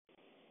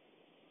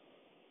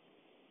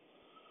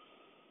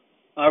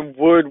I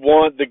would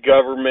want the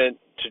government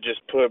to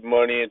just put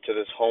money into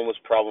this homeless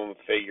problem and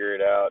figure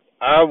it out.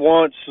 I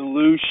want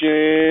solutions.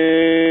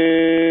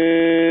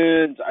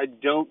 I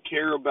don't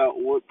care about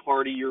what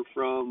party you're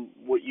from,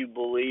 what you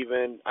believe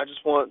in. I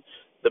just want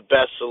the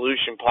best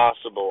solution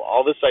possible.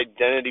 All this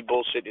identity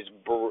bullshit is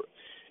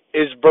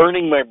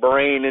burning my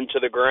brain into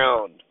the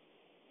ground.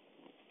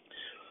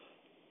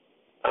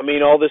 I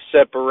mean, all this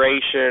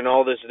separation,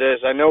 all this.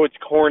 I know it's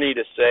corny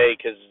to say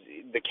because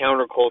the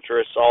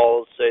counterculturists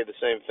all say the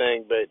same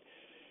thing, but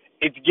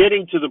it's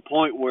getting to the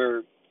point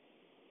where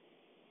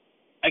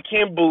I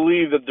can't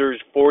believe that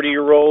there's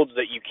 40-year-olds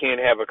that you can't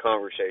have a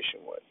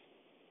conversation with.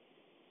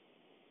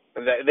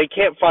 And that they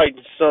can't find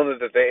something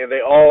that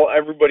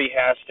everybody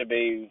has to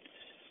be.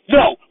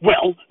 No,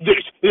 well,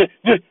 this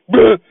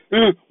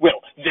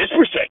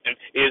perspective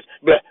is.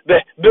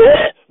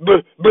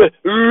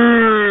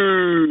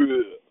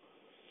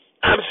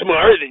 I'm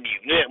smarter than you.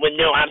 Well,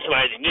 no, I'm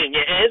smarter than you.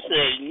 I'm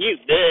smarter than you.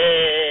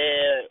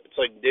 It's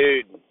like,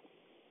 dude,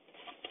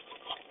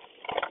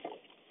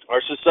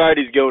 our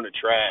society's going to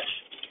trash.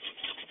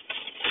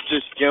 It's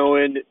just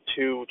going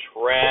to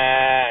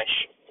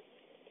trash.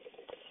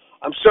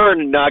 I'm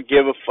starting to not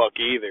give a fuck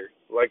either.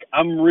 Like,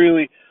 I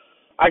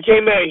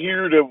came out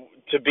here to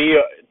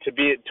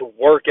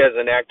work as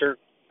an actor.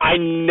 I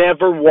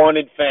never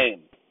wanted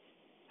fame.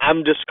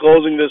 I'm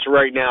disclosing this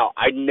right now.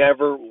 I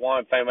never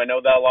want fame. I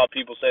know that a lot of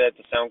people say that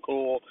to sound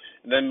cool,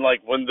 and then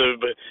like when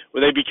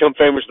they become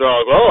famous, they're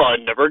like, "Oh, I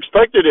never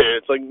expected it."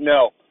 It's like,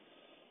 no.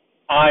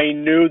 I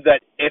knew that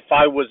if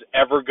I was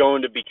ever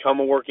going to become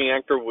a working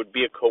actor, it would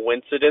be a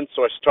coincidence.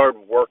 So I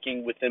started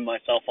working within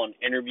myself on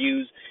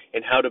interviews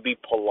and how to be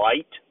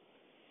polite.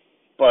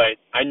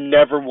 But I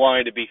never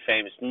wanted to be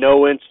famous.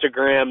 No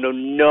Instagram, no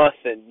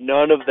nothing,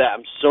 none of that.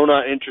 I'm so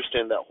not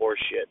interested in that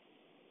horse shit.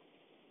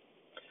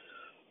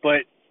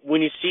 But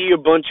when you see a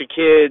bunch of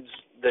kids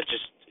that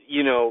just,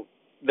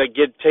 that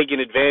get taken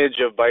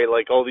advantage of by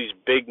like all these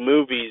big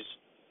movies,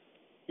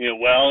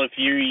 well, if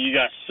you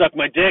gotta suck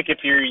my dick,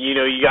 if you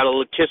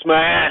gotta kiss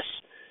my ass,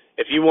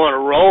 if you want to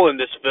roll in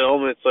this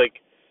film, it's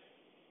like,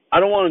 I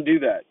don't want to do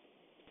that.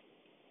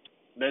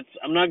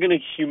 I'm not gonna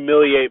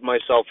humiliate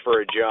myself for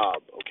a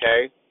job,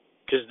 okay?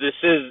 Because this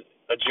is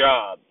a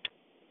job.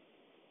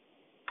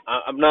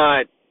 I'm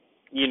not,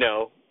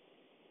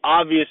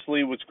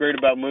 obviously what's great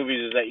about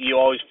movies is that you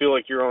always feel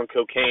like you're on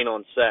cocaine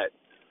on set.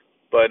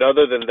 But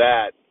other than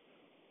that,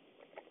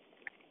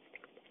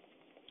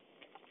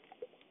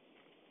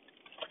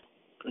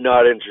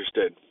 not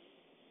interested.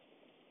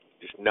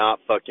 Just not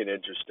fucking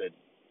interested.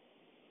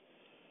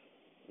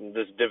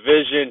 This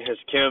division has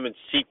come and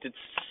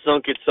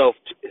sunk its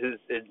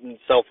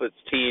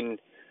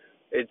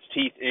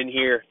teeth in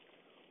here.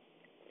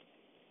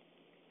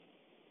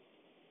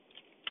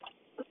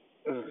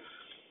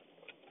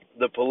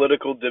 The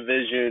political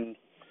division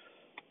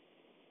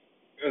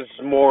is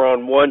more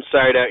on one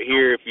side out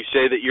here. If you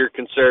say that you're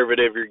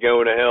conservative, you're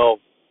going to hell.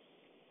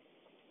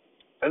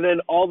 And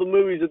then all the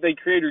movies that they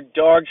create are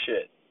dog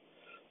shit.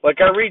 Like,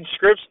 I read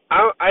scripts.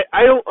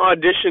 I don't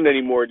audition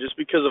anymore just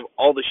because of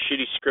all the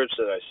shitty scripts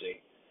that I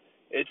see.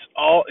 It's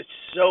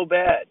so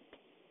bad.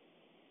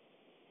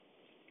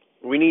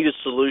 We need a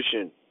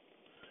solution.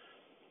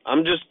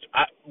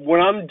 What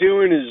I'm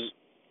doing is,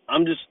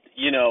 I'm just,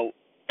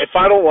 if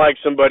I don't like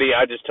somebody,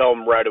 I just tell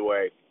them right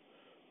away.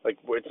 Like,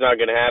 it's not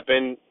going to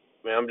happen.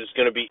 I'm just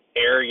going to be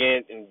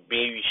arrogant and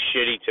be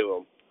shitty to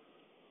them.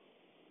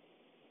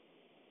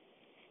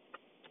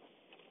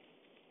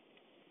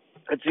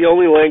 It's the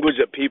only language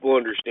that people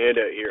understand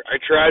out here. I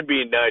tried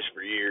being nice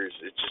for years.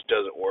 It just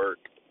doesn't work.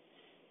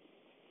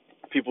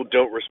 People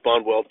don't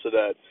respond well to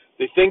that.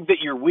 They think that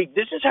you're weak.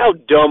 This is how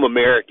dumb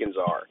Americans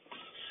are.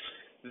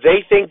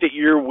 They think that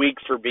you're weak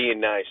for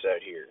being nice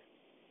out here.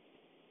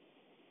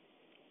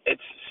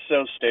 It's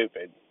so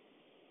stupid.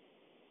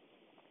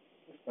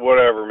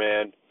 Whatever,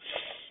 man.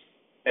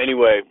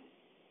 Anyway,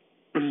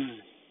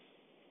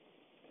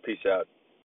 peace out.